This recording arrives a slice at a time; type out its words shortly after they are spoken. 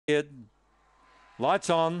Lights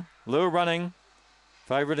on, Lure running,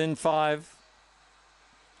 favourite in 5.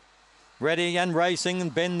 Ready and racing,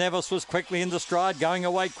 and Ben Nevis was quickly into stride, going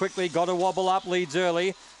away quickly, got a wobble up, leads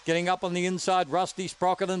early. Getting up on the inside, Rusty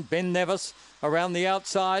Sprocket and Ben Nevis around the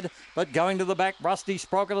outside, but going to the back, Rusty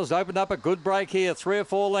Sprocket has opened up a good break here, 3 or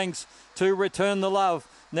 4 lengths to Return the Love.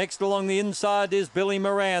 Next along the inside is Billy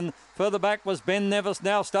Moran. Further back was Ben Nevis,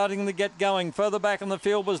 now starting to get going. Further back in the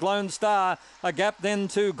field was Lone Star. A gap then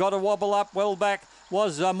to Got a Wobble Up. Well back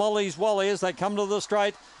was Molly's Wally as they come to the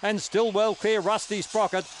straight, and still well clear Rusty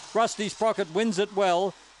Sprocket. Rusty Sprocket wins it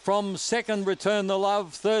well. From second, Return the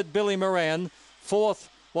Love. Third, Billy Moran. Fourth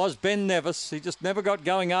was Ben Nevis. He just never got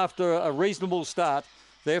going after a reasonable start.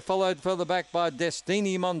 They're followed further back by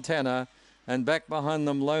Destiny Montana, and back behind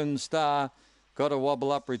them Lone Star. Got a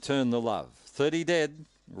Wobble Up, Return the Love. 30 dead,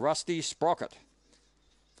 Rusty Sprocket.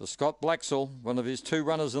 For Scott Blacksall, one of his 2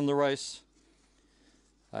 runners in the race.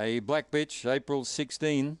 A Black Bitch, April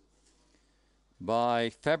 16, by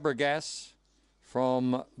Fabregas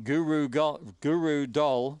from Guru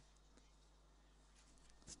Doll.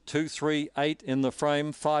 2, 3, 8 in the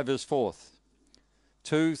frame, 5 is 4th.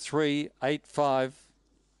 2, 3, 8, 5.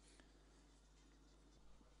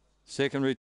 Second